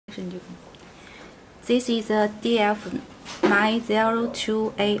This is a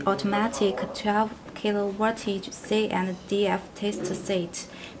DF9028 automatic 12 kV C and DF test set.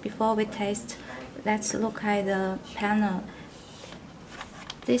 Before we test, let's look at the panel.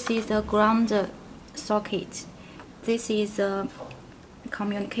 This is the ground socket. This is a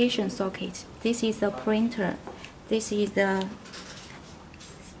communication socket. This is a printer. This is the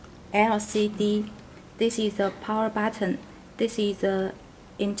LCD. This is the power button. This is the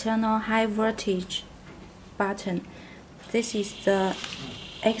internal high voltage button. This is the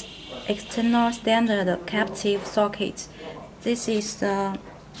external standard captive socket. This is the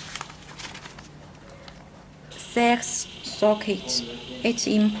CX socket. It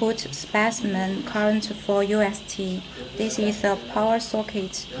inputs specimen current for UST. This is the power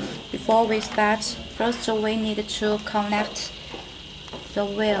socket. Before we start, first we need to connect the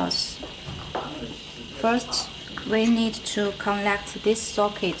wires. First, we need to connect this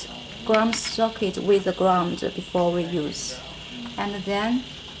socket, ground socket, with the ground before we use. And then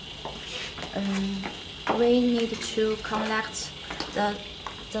we need to connect the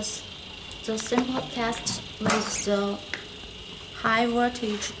simple test with the high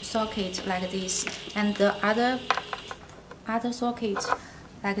voltage socket like this, and the other socket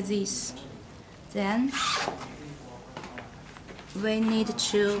like this. Then we need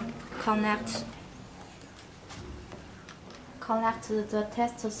to connect the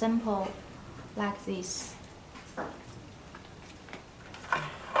test sample like this.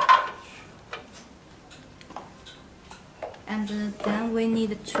 And then we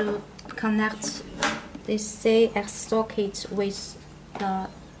need to connect this CX socket with the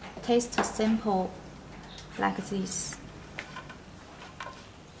test sample like this.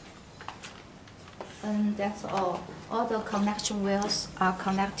 And that's all. All the connection wires are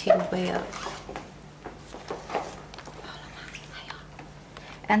connected well.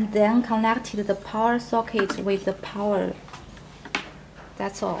 And then connected the power socket with the power.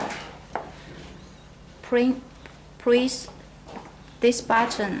 That's all. Press this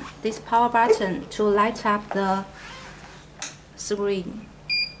button, this power button, to light up the screen.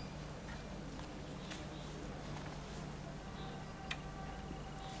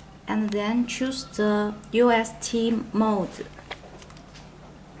 And then choose the UST mode.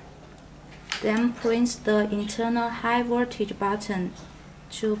 Then press the internal high voltage button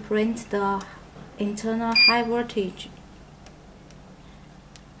to print the internal high voltage.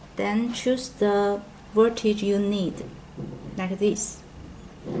 Then choose the voltage you need, like this.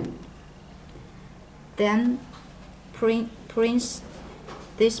 Then press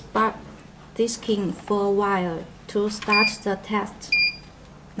this key for a while to start the test,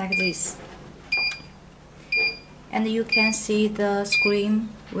 like this. And you can see the screen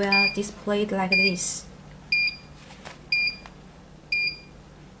will display like this.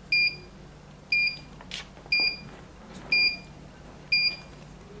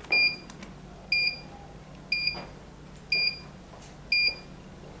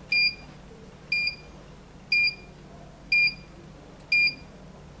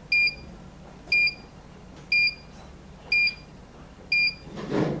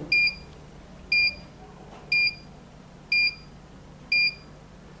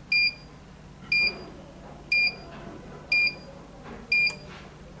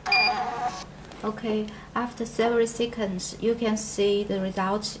 Okay, after several seconds, you can see the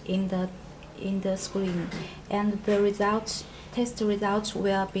results in the screen, and the test results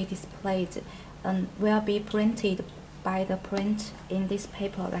will be displayed and will be printed by the print in this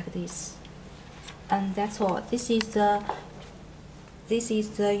paper like this. And that's all. This is the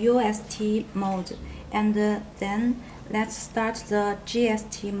UST mode, and then let's start the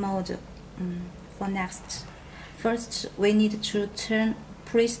GST mode for next. First, we need to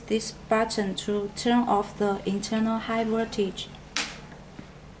press this button to turn off the internal high voltage,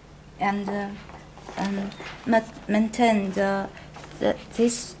 and maintain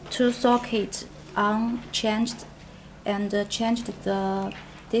these two sockets unchanged, and changed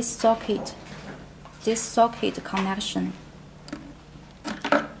this socket connection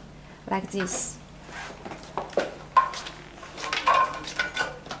like this.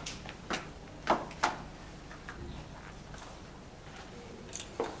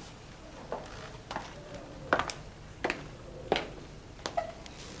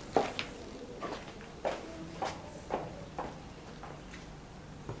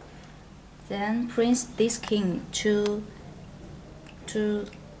 Then press this key to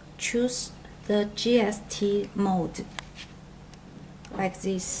choose the GST mode like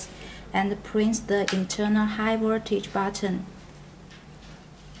this, and press the internal high voltage button.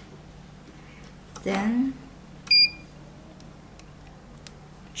 Then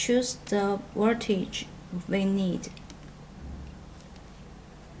choose the voltage we need,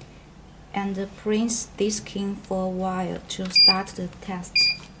 and press this key for a while to start the test.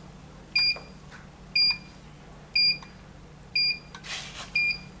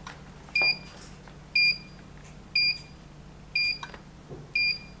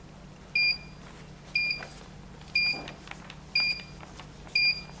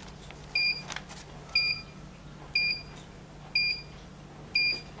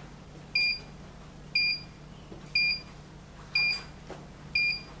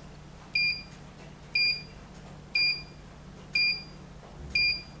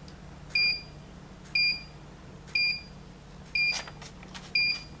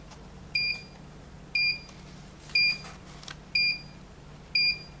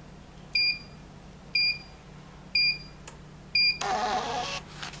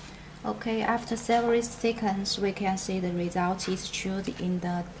 Okay, after several seconds, we can see the result is showed in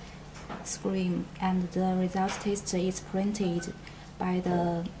the screen, and the result test is printed by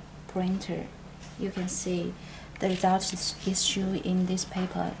the printer. You can see the result is shown in this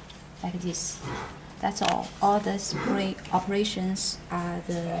paper, like this. That's all. All the spray operations are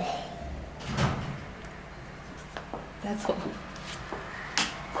the. That's all.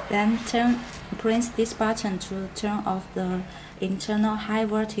 Then press this button to turn off the internal high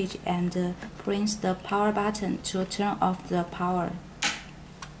voltage, and press the power button to turn off the power.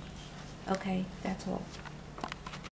 Okay, that's all.